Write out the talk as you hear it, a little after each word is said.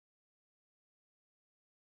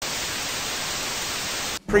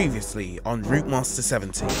Previously on Routemaster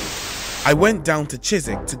 70, I went down to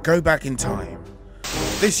Chiswick to go back in time.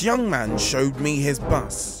 This young man showed me his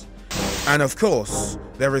bus. And of course,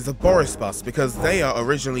 there is a Boris bus because they are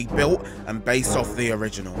originally built and based off the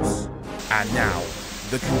originals. And now,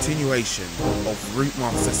 the continuation of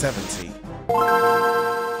Routemaster 70.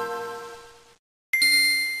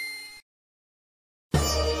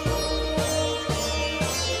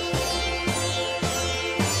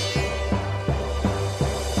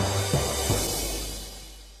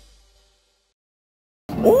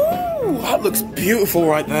 Ooh, that looks beautiful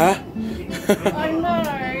right there. I know.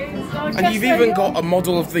 And you've even got a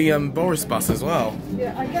model of the Boris bus as well.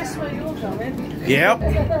 Yeah, I guess where you're going. Yep.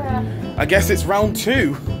 I guess it's round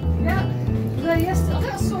 2. Yeah. I think I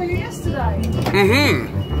saw you yesterday.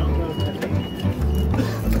 Mm-hmm.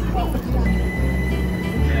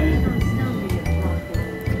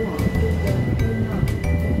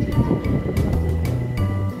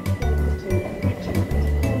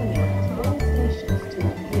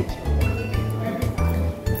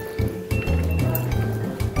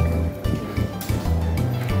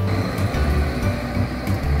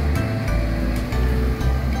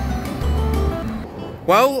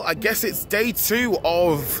 Well, I guess it's day 2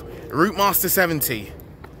 of Routemaster 70.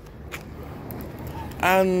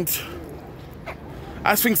 And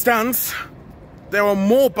as things stands, there are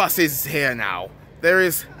more buses here now.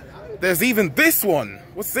 There's even this one.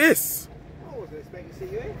 What's this?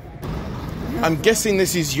 I'm guessing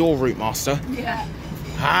this is your Routemaster. Yeah.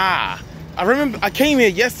 Ah, I remember I came here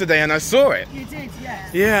yesterday and I saw it. You did, yeah.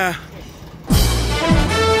 Yeah.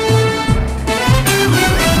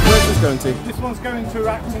 Going to? This one's going to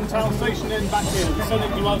Acton Town Station and back here. The Scenic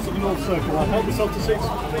Delights of the North Circle. I'll help yourself to seats,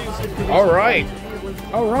 please. Alright.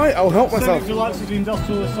 Alright, I'll help myself. Scenic Delights of the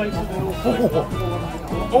Industrial Estates of the North Circle.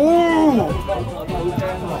 Oh!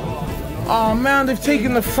 Oh man, they've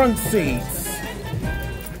taken the front seats.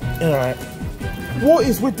 Alright. What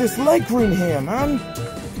is with this legroom here, man?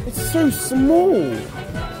 It's so small.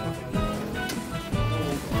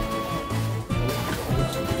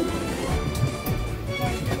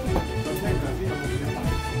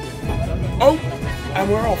 Oh, and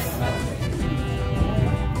we're off.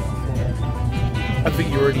 I think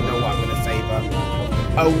you already know what I'm going to say, but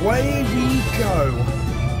away we go.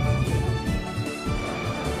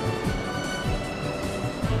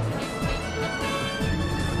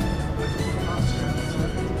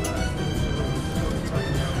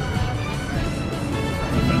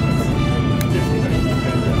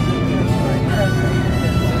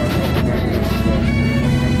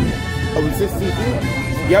 Oh, is this the...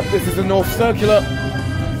 Yep, this is the North Circular.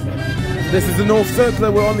 This is the North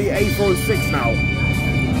Circular. We're on the A406 now.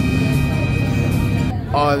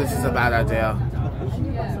 Oh, this is a bad idea.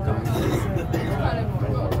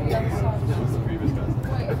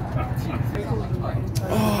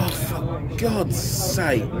 Oh, for God's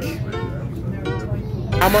sake.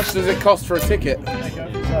 How much does it cost for a ticket?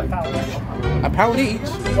 £1 each?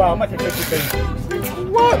 Well, make it 50p.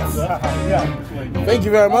 What? Yeah. Thank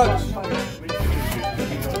you very much.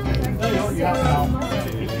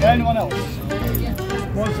 Anyone else?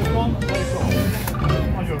 Once it's gone,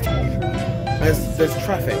 There's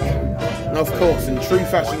traffic. And of course, in true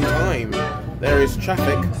fashion time, there is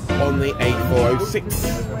traffic on the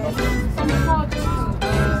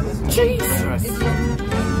A406. Jesus!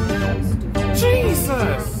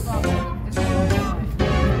 Jesus!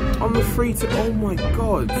 On the free to... Oh my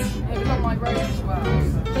God.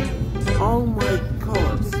 Oh my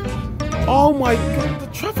God. Oh my God, the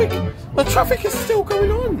traffic is still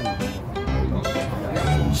going on.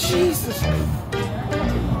 Jesus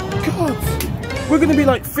God. We're going to be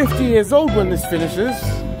like 50 years old when this finishes.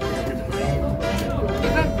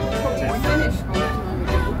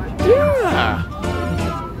 Yeah.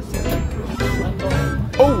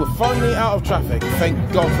 Oh, we're finally out of traffic. Thank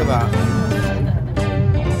God for that.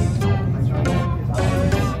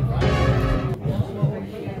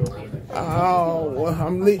 Oh,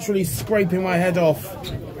 I'm literally scraping my head off.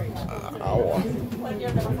 Oh.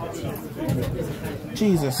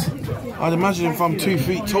 Jesus. I'd imagine if I'm 2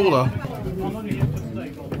 feet taller.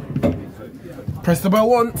 Press the bell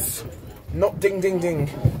once. Not ding ding ding.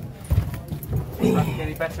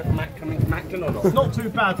 Any better from coming from Acton or not? It's not too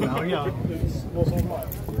bad now, yeah. It's alright.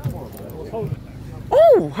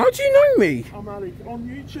 Oh, how do you know me? I'm Ali on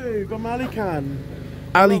YouTube. I'm Ali Khan.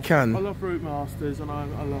 Ali Khan. I love Routemasters and I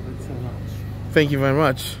love it so much. Thank you very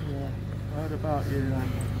much. Yeah, I heard about you.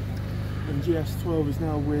 And GS12 is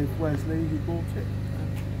now with Wesley, who bought it.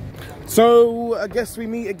 So I guess we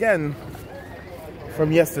meet again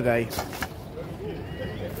from yesterday.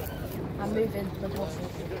 I'm moving the horses.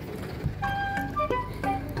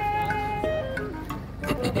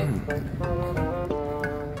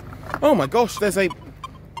 Oh my gosh, there's a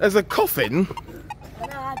coffin. I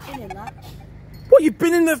know, I've been in that. What, you've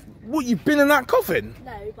been in that coffin?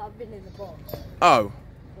 No, but I've been in the box. Oh.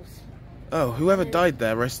 Oh, whoever died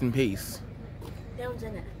there, rest in peace. No one's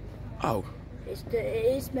in it. Oh. It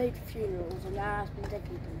is made for funerals, and there has been dead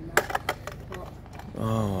people in that. But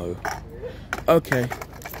Oh. Okay.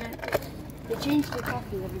 they change the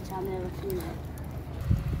coffee every time they have a funeral.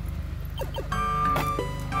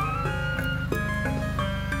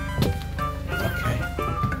 Okay.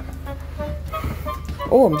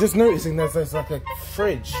 Oh, I'm just noticing there's like a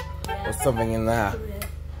fridge or something in there.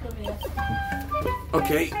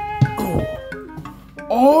 Okay. Oh.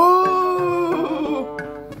 Oh.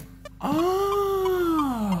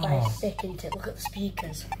 Ah. That is sick, isn't it? Look at the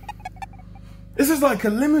speakers. This is like a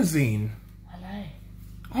limousine. I know.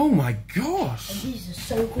 Oh my gosh. And these are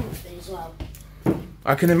so comfy as well.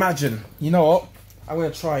 I can imagine. You know what? I'm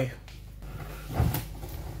gonna try.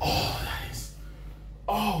 Oh, that is.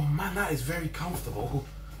 Oh man, that is very comfortable.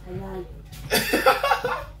 I know.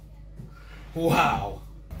 Wow.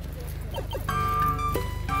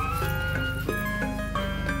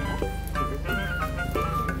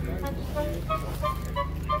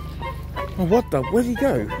 Oh, what the? Where'd he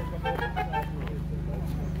go?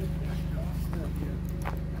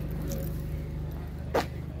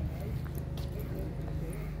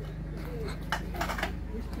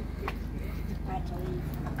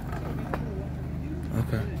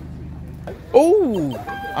 Okay. Oh,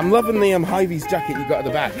 I'm loving the Hy-Vee's jacket you got at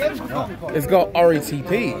the back. It's got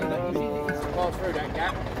RATP. Pass through that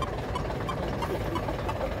gap.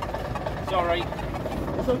 Sorry.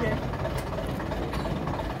 It's okay.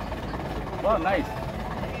 Well, nice.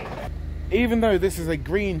 Even though this is a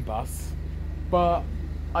green bus, but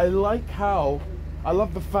I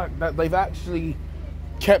love the fact that they've actually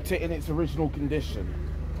kept it in its original condition.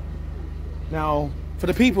 Now, for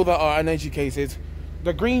the people that are uneducated,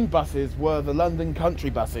 the green buses were the London country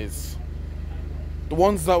buses. The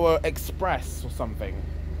ones that were express or something.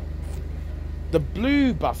 The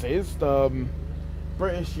blue buses, the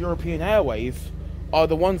British European Airways, are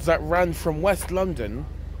the ones that ran from West London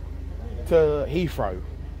to Heathrow.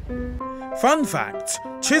 Fun fact,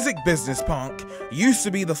 Chiswick Business Park used to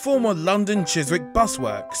be the former London Chiswick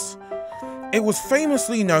Busworks. It was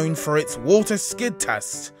famously known for its water skid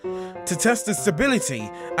test, to test the stability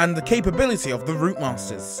and the capability of the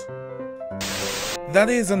Routemasters. That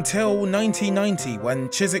is until 1990 when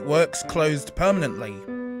Chiswick Works closed permanently.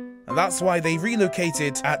 And that's why they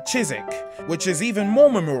relocated at Chiswick, which is even more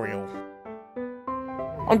memorial.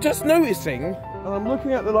 I'm just noticing, and I'm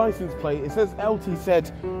looking at the license plate, it says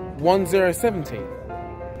LTZ 1070.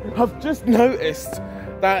 I've just noticed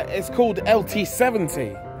that it's called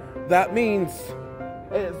LT70. That means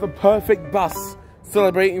it's the perfect bus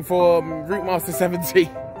celebrating for Routemaster 70.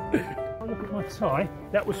 Look at my tie.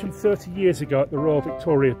 That was from 30 years ago at the Royal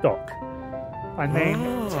Victoria Dock. And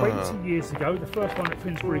then 20 years ago, the first one at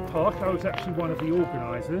Finsbury Park, I was actually one of the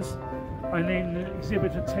organisers. And then the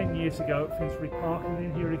exhibitor 10 years ago at Finsbury Park, and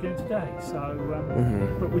then here again today. So,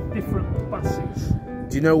 but with different buses.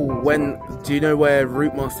 Do you know where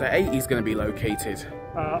Routemaster 80 is going to be located?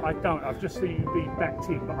 I don't. I've just seen it being backed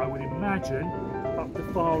in, but I would imagine up the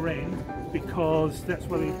far end, because that's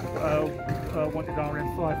where they wanted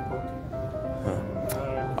RM5 put.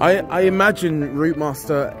 I imagine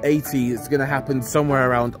Routemaster 80 is going to happen somewhere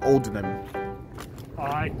around Aldenham.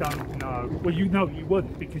 I don't know. Well, you know you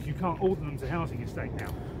wouldn't, because you can't. Aldenham's a housing estate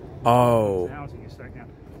now. Oh. It's a housing estate now.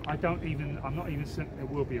 I'm not even certain there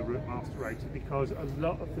will be a Routemaster 80, because a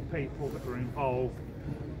lot of the people that were involved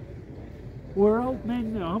were old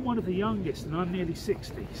men now. I'm one of the youngest, and I'm nearly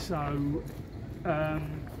 60. So,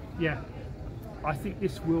 yeah, I think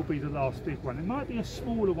this will be the last big one. There might be a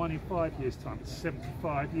smaller one in 5 years' time. It's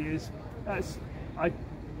 75 years. That's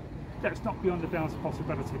not beyond the bounds of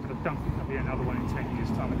possibility, but I don't think there'll be another one in 10 years'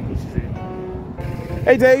 time. I think this is it.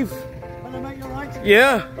 Hey, Dave. Hello, mate. You all right?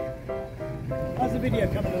 Yeah. How's the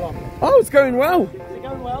video coming along? Oh, it's going well. Is it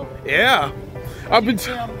going well? Yeah. I've been.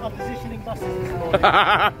 I'm positioning buses this morning.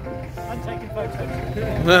 I'm taking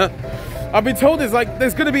photos. I've been told there's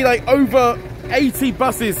going to be like over 80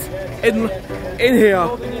 buses in here.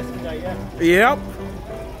 More than yesterday, yeah. Yep.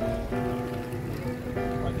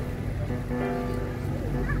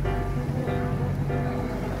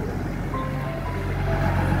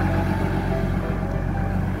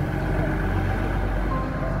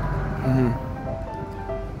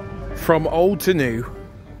 From old to new.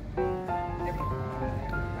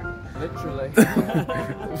 Literally.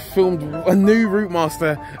 Filmed a new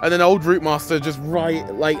Routemaster and an old Routemaster just right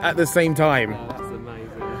at the same time. Oh, that's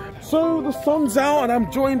amazing. So the sun's out and I'm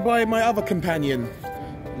joined by my other companion.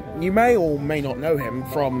 You may or may not know him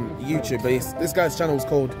from YouTube, but this guy's channel is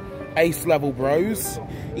called Ace Level Bros.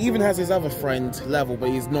 He even has his other friend, Level, but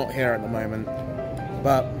he's not here at the moment.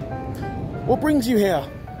 But what brings you here?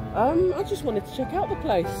 I just wanted to check out the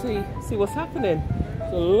place, see what's happening.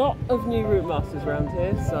 There's a lot of new Routemasters around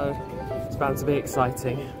here, so it's bound to be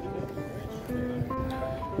exciting.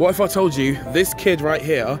 What if I told you this kid right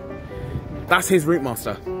here, that's his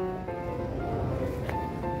Routemaster?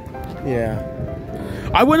 Yeah.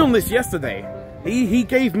 I went on this yesterday. He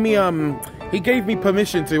gave me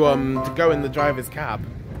permission to go in the driver's cab.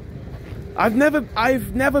 I've never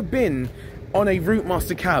been on a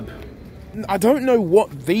Routemaster cab. I don't know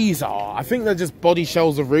what these are. I think they're just body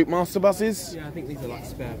shells of Routemaster buses. Yeah, I think these are like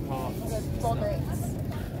spare parts.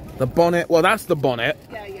 The bonnet, well that's the bonnet.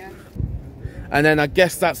 Yeah, yeah. And then I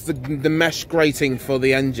guess that's the mesh grating for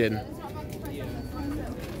the engine.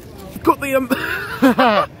 You've got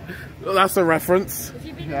the that's a reference.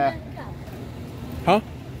 Yeah. Huh?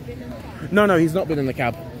 No, he's not been in the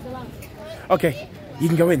cab. Okay, you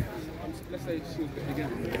can go in.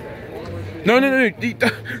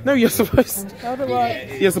 No, you're supposed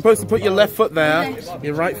to put your left foot there,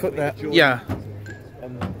 your right foot there. Yeah. Put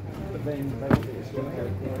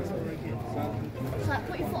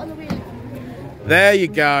your foot on the wheel. There you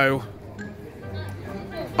go.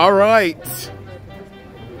 All right.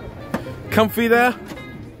 Comfy there?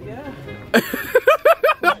 Yeah.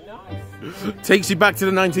 Takes you back to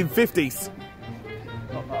the 1950s.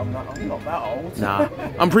 I'm not that old. Nah,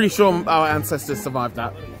 I'm pretty sure our ancestors survived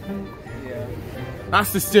that. Yeah.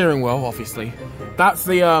 That's the steering wheel, obviously. That's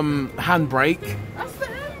the handbrake. That's the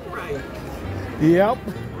handbrake. Yep.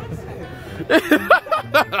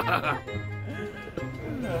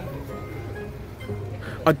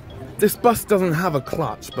 This bus doesn't have a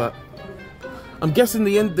clutch, but I'm guessing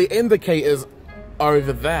the indicators are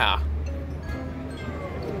over there.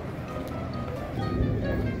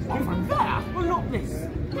 Over there? Well, not this.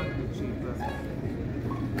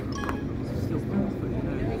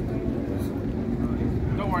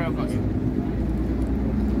 Don't worry, I've got you.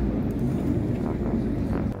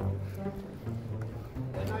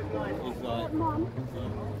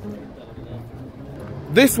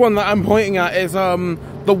 This one that I'm pointing at is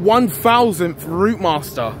the 1000th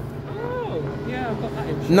Routemaster. Oh, yeah, I've got that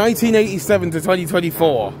in. 1987 to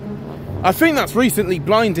 2024. I think that's recently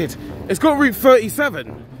blinded. It's got Route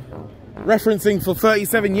 37, referencing for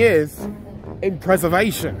 37 years in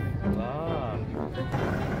preservation. Ah.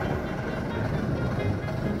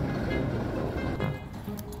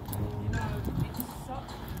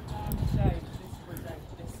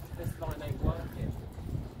 This line ain't working.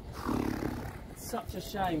 It's such a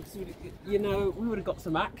shame, because you know, we would have got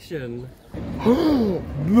some action. Oh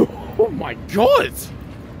my god!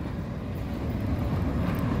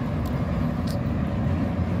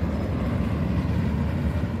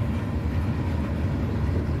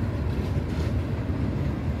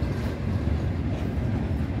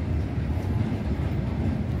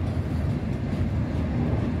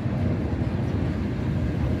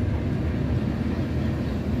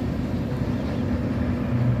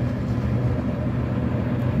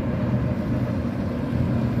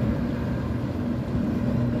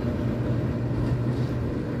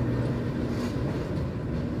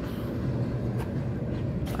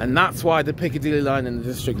 And that's why the Piccadilly line and the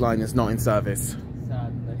District line is not in service.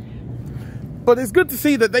 Sadly. But it's good to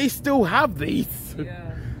see that they still have these.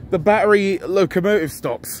 Yeah. The battery locomotive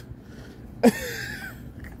stops.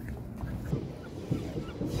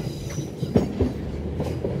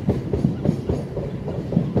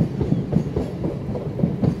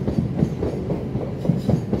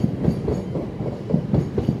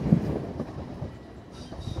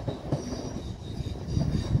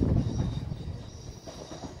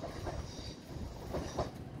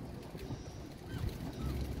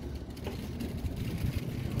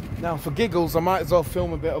 Now, for giggles, I might as well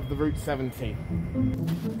film a bit of the Route 17.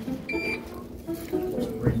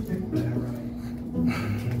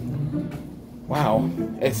 Wow,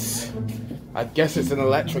 I guess it's an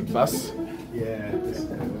electric bus. Yeah, it's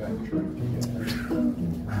electric.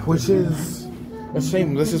 Which is a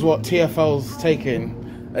shame. This is what TfL's taking,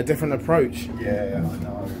 a different approach. Yeah, I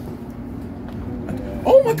know.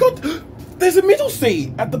 Oh my god, there's a middle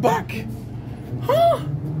seat at the back. Huh?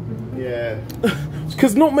 Yeah.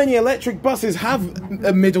 Because not many electric buses have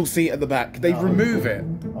a middle seat at the back. They remove it.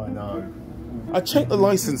 I know. I checked the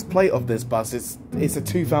license plate of this bus. It's a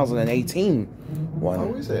 2018 one.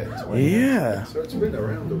 Oh, is it? Yeah. So it's been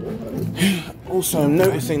around a while. Also, I'm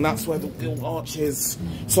noticing that's where the wheel arch is.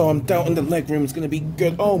 So I'm doubting the legroom is going to be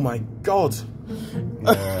good. Oh my god.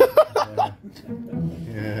 Yeah.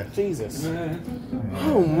 Yeah. Jesus.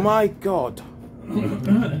 Oh my God.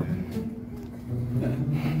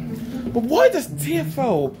 But why is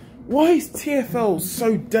TfL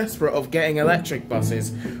so desperate of getting electric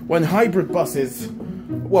buses when hybrid buses,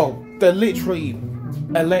 well, they're literally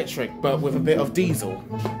electric but with a bit of diesel?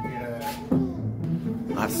 Yeah.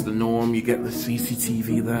 That's the norm. You get the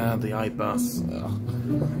CCTV there, the iBus.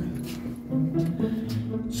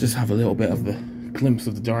 Let's just have a little bit of the glimpse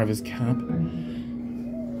of the driver's cab.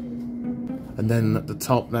 And then at the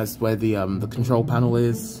top, that's where the control panel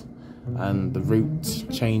is, and the route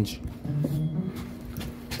change.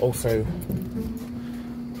 Also,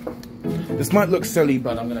 this might look silly,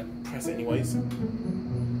 but I'm gonna press it anyways.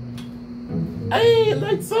 Hey, it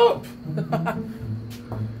lights up!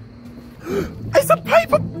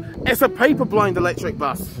 It's a paper blind electric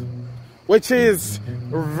bus, which is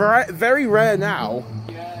very rare now,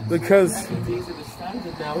 because these are the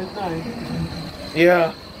standard now, aren't they?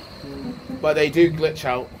 yeah, but they do glitch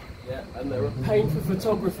out. Yeah, and they're a pain for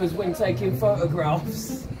photographers when taking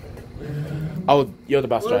photographs. Oh, you're the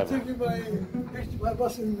bus driver. taking my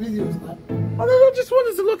bus and videos now. I just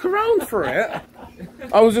wanted to look around for it.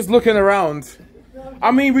 I was just looking around.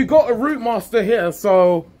 I mean, we got a Routemaster here,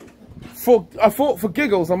 so I thought for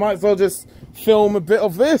giggles, I might as well just film a bit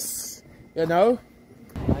of this, you know?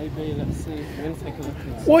 Maybe, let's see. We're going to take a look.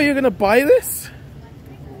 What, you're going to buy this?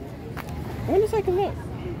 I'm going to take a look.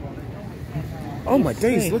 Oh my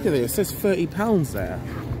days, look at it. It says £30 there.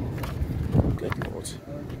 Good lord.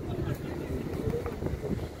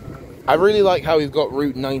 I really like how he's got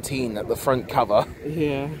Route 19 at the front cover.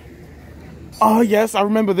 Yeah. Oh yes, I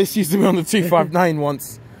remember this used to be on the 259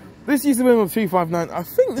 once. This used to be on the 259. I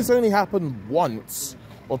think this only happened once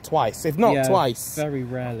or twice, if not twice. Very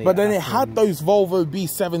rarely. But then it had those Volvo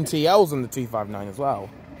B70Ls on the 259 as well.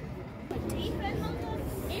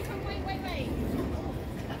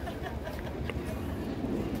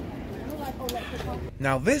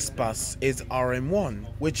 Now this bus is RM1,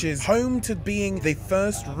 which is home to being the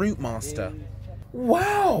first Routemaster.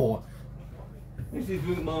 Wow! This is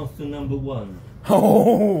Routemaster number 1.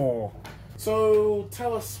 Oh! So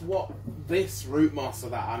tell us what this Routemaster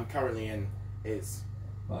that I'm currently in is.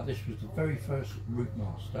 Right, this was the very first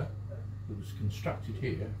Routemaster that was constructed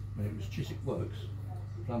here when it was Chiswick Works,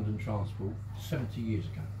 London Transport, 70 years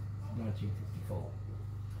ago, 1954.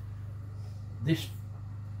 This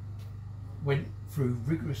went through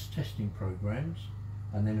rigorous testing programs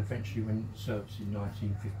and then eventually went into service in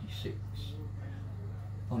 1956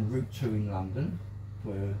 on Route 2 in London,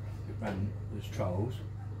 where it ran as trials,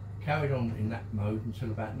 carried on in that mode until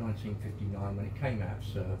about 1959 when it came out of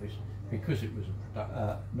service because it was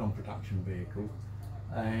a non-production vehicle,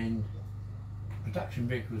 and production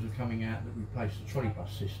vehicles were coming out that replaced the trolley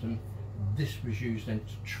bus system. This was used then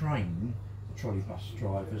to train the trolley bus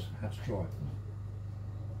drivers how to drive them.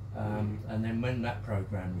 And then when that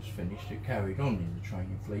program was finished, it carried on in the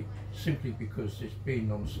training fleet simply because it's being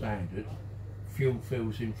non-standard. Fuel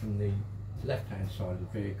fills in from the left-hand side of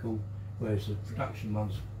the vehicle, whereas the production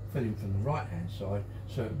ones fill in from the right-hand side,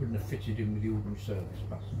 so it wouldn't have fitted in with the ordinary service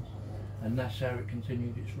buses. And that's how it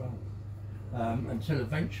continued its role. Until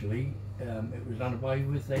eventually it was done away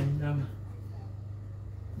with, then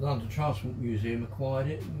the London Transport Museum acquired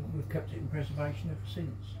it, and we've kept it in preservation ever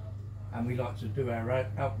since. And we like to do our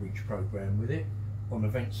outreach program with it on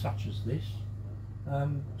events such as this,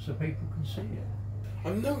 so people can see it.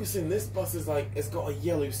 I'm noticing this bus is like, it's got a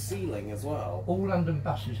yellow ceiling as well. All London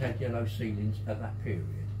buses had yellow ceilings at that period.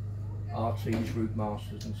 RTs,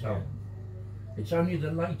 Routemasters and so on. It's only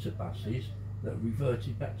the later buses that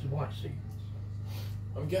reverted back to white ceilings.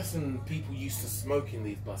 I'm guessing people used to smoke in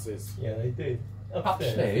these buses. Yeah, they did.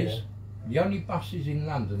 Upstairs, the only buses in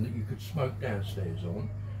London that you could smoke downstairs on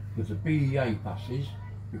was the BEA buses,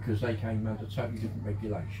 because they came under totally different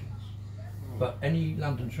regulations. But any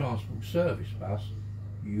London Transport Service bus,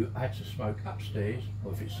 you had to smoke upstairs,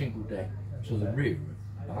 or if it's single deck, to the rear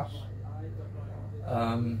of the bus.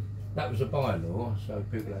 That was a bylaw, so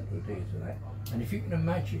people had to adhere to that. And if you can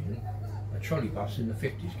imagine a trolley bus in the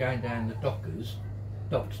 50s going down the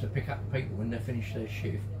docks to pick up people when they finish their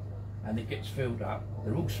shift, and it gets filled up,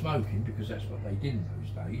 they're all smoking because that's what they did in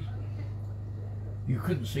those days. You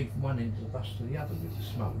couldn't see from one end of the bus to the other with the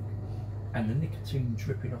smoke, and the nicotine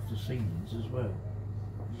dripping off the ceilings as well.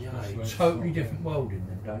 Yikes. Totally different world in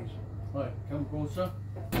them days. Right, come closer.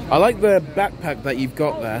 I like the backpack that you've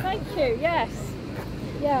got there. Thank you, yes.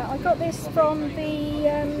 Yeah, I got this from the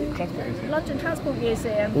London Transport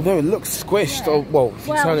Museum. Although it looks squished, Yeah. well, if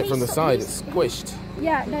you Well, turn it from the he's- side, he's- it's squished.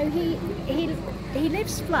 Yeah, no, he He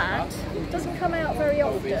lives flat, doesn't come out very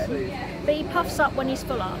often, but he puffs up when he's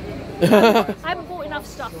full up. I haven't bought enough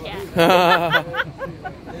stuff yet.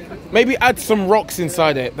 Maybe add some rocks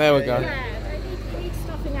inside it. There we go. Yeah, it needs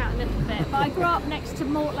stuffing out a little bit. But I grew up next to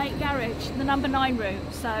Mortlake Garage, the number 9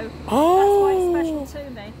 route, so that's why it's special to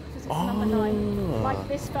me, because it's number 9. Like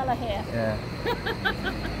this fella here. Yeah.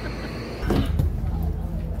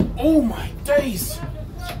 Oh my days!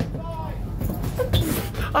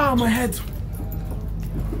 Ah, my head.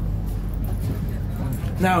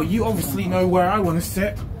 Now, you obviously know where I want to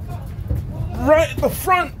sit. Right at the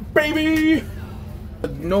front, baby!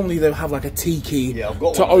 Normally they'll have like a tea key to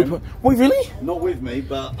open. Wait, really? Not with me,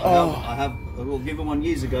 but I was given one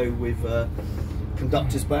years ago with a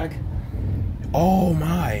conductor's bag. Oh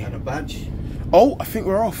my. And a badge. Oh, I think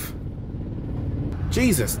we're off.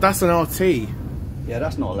 Jesus, that's an RT. Yeah,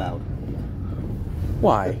 that's not allowed.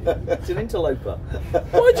 Why? It's an interloper.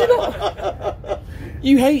 Why'd you not?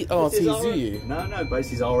 You hate RTs, do you? No, but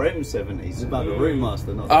this is RM70s. It's about the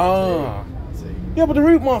Routemaster, not the RT. Yeah, but the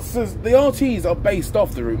Routemasters, the RTs are based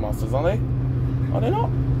off the Routemasters, aren't they? Are they not?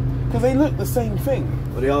 Because they look the same thing.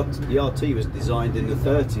 Well, the RT was designed in the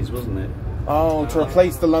 30s, wasn't it? Oh, to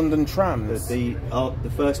replace the London trams. The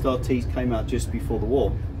first RTs came out just before the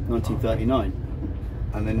war, 1939.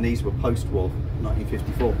 And then these were post-war,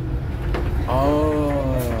 1954.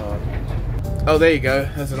 Oh, there you go.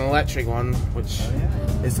 There's an electric one, which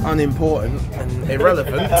is unimportant and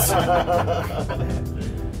irrelevant.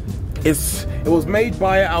 It was made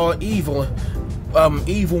by our evil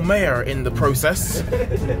mayor in the process.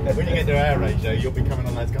 When you get to our age, though, you'll be coming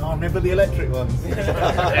on those going, oh, remember the electric ones?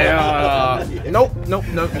 Nope.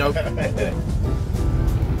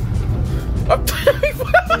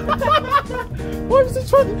 What was he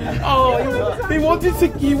trying? Oh,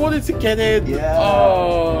 he wanted to get in. Yeah.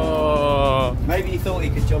 Oh. Maybe he thought he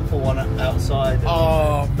could jump on one outside.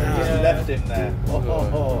 Oh man. Just left him there.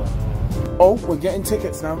 Oh, we're getting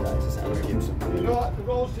tickets now. You know what? The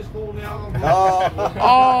roll's just falling out.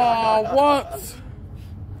 Oh, what?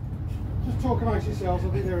 Just talk amongst yourselves.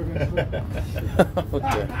 I'll be there eventually.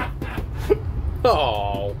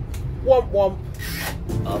 Oh, womp.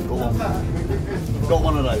 I've got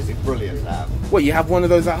one of those. It's brilliant. What, you have one of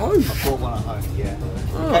those at home? I've got one at home. Yeah.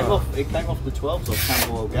 Oh. It came off the 12s of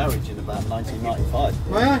Camberwell Garage in about 1995.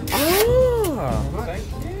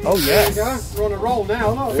 Oh yes. There you go. We're on a roll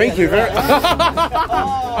now. Look. Thank you very much.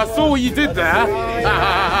 I saw what you did there.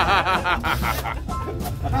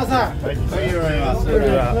 How's that? Thank you very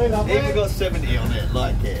much. Even got 70 on it,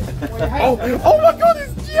 like it. Oh my god,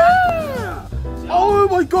 oh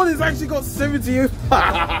my god, it's actually got 70.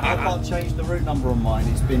 I can't change the route number on mine.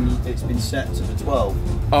 It's been set to the 12.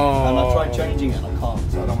 Oh. And I've tried changing it and I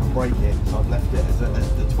can't, so I don't want to break it. So I've left it as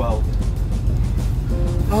the 12.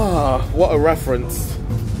 Ah, what a reference.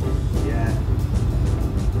 Yeah.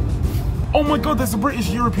 Oh my god, there's a British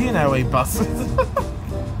European Airway bus.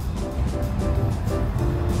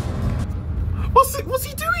 What's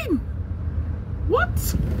he doing?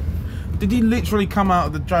 What? Did he literally come out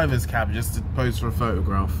of the driver's cab just to pose for a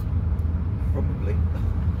photograph? Probably.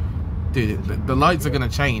 Dude, the lights are gonna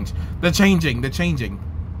change. They're changing.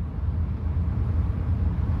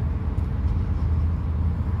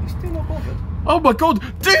 He's still not bothered. Oh my god,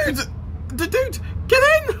 dude! Dude, get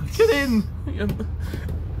in!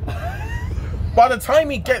 By the time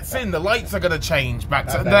he gets in, the lights are gonna change back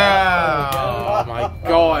to there. Oh my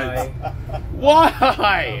god!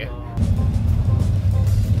 Why?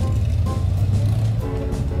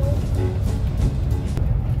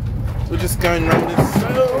 We're just going round this.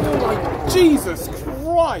 Oh my Jesus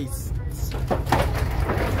Christ! That's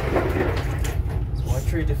why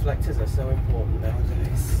true deflectors are so important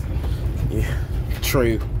nowadays. Yeah,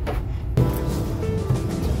 true.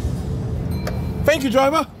 Thank you,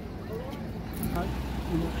 driver.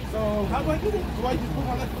 So how do I do it? Do I just put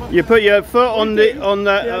my left foot? You put your foot on the Yeah,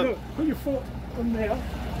 look, put your foot on there.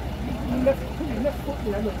 Put your left foot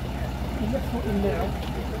there. Look, your left foot in there.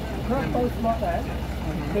 Grab both like that.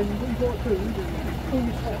 Then what you've got to do is pull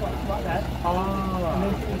your top up like that. And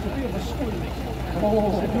then it's a bit of a squeeze. So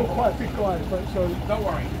you're quite a big guy, so Don't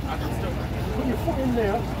worry, I can still. put your foot in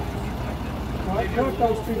there. Right, grab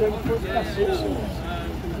those two then put that's it.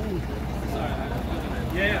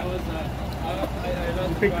 Yeah, I was.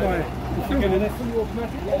 Big guy. You feel it, they're fully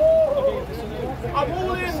automatic. I'm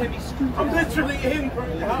all in. I'm literally in.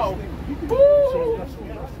 Wow.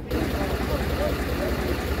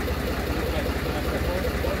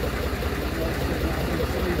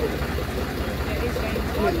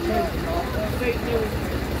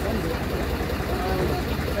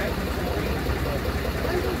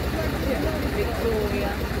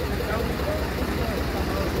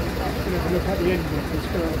 look at the end of it as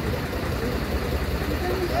well.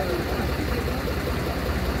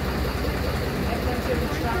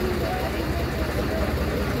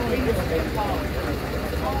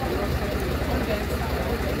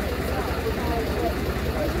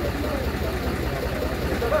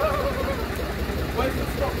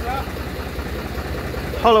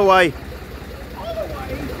 Holloway.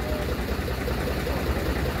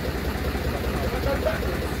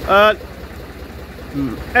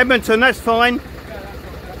 Edmonton, that's fine.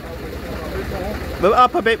 But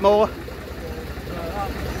up a bit more.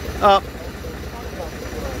 Up.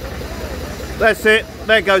 That's it.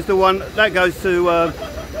 There goes the one. That goes to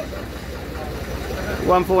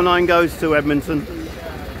 149 goes to Edmonton.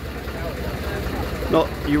 Not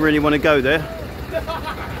you really want to go there.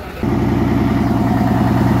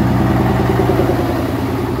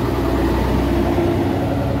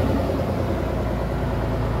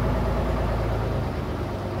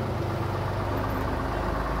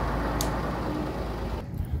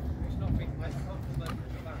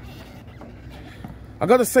 I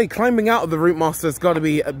gotta say, climbing out of the Routemaster's got to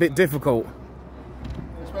be a bit difficult.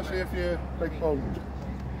 Especially if you're big boned.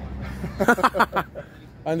 I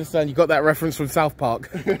understand you got that reference from South Park.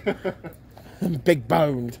 Big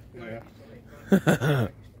boned. Yeah.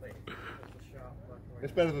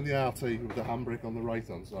 It's better than the RT with the handbrake on the right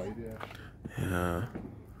hand side, yeah. Yeah.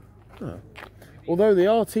 Huh. Although the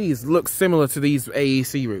RTs look similar to these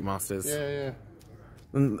AEC Routemasters. Yeah, yeah.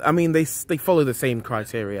 And, I mean, they follow the same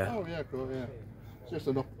criteria. Oh yeah, cool, yeah. It's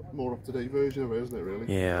just a more up-to-date version of it, isn't it, really?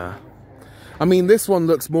 Yeah. I mean, this one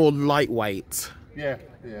looks more lightweight. Yeah,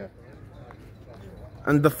 yeah.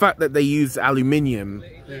 And the fact that they use aluminium,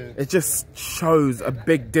 Yeah. it just shows a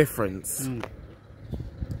big difference. Mm.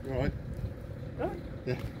 You alright?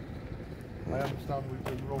 Yeah. I understand we've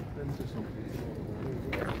been roped into something.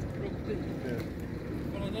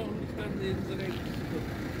 Well, I don't understand the ins and outs.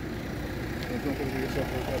 There's not going to be a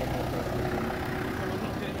separate bed on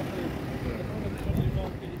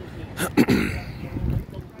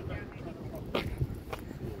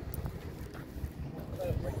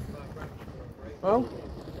Well,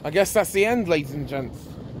 I guess that's the end, ladies and gents.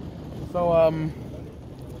 So,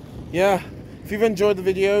 yeah, if you've enjoyed the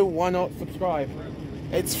video, why not subscribe?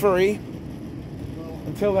 It's free.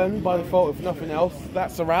 Until then, by default, if nothing else,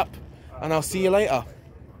 that's a wrap, and I'll see you later.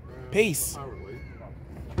 Peace.